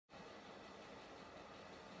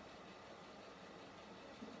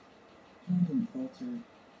faltered.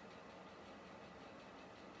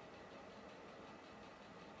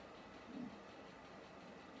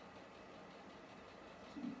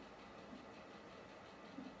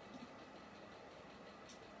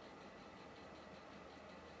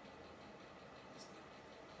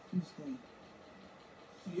 Tuesday.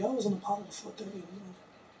 Y'all was in the parlor for 30 minutes.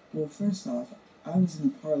 Well, first off, I was in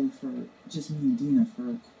the parlor for just me and Dina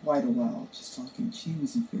for quite a while, just talking. She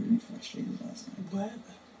was very frustrated last night. What?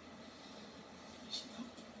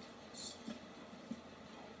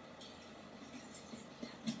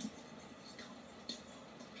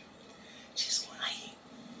 She's lying.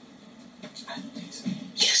 I don't think so.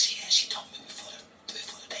 Yes, she is. She told me before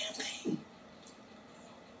the damn thing.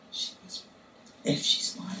 If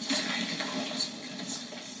she's lying,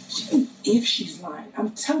 if she's lying, I'm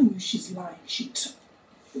telling you, she's lying. Here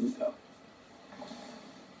we go.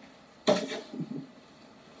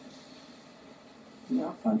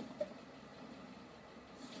 Y'all funny.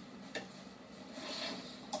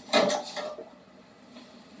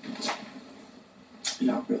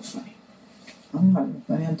 Y'all real funny. I'm not real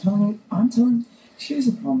funny. I'm telling you. Here's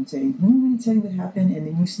the problem, Teddy. I'm going to tell you what happened, and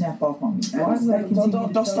then you snap off on me. Why would I continue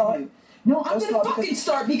to tell you? No, I'm going to fucking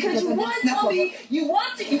start because you want to tell me, you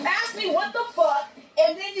ask me what the fuck,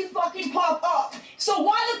 and then you fucking pop up. So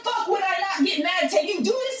why the fuck would I not get mad at you? You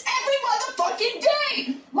do this every motherfucking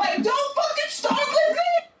day. Like, don't fucking start with me.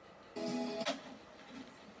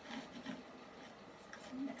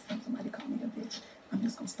 Next time somebody call me a bitch, I'm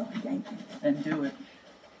just going to start yanking. Then do it.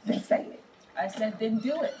 Then say it. I said, then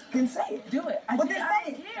do it. Then say it. Do it. But then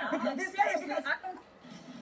say it. Yeah. Then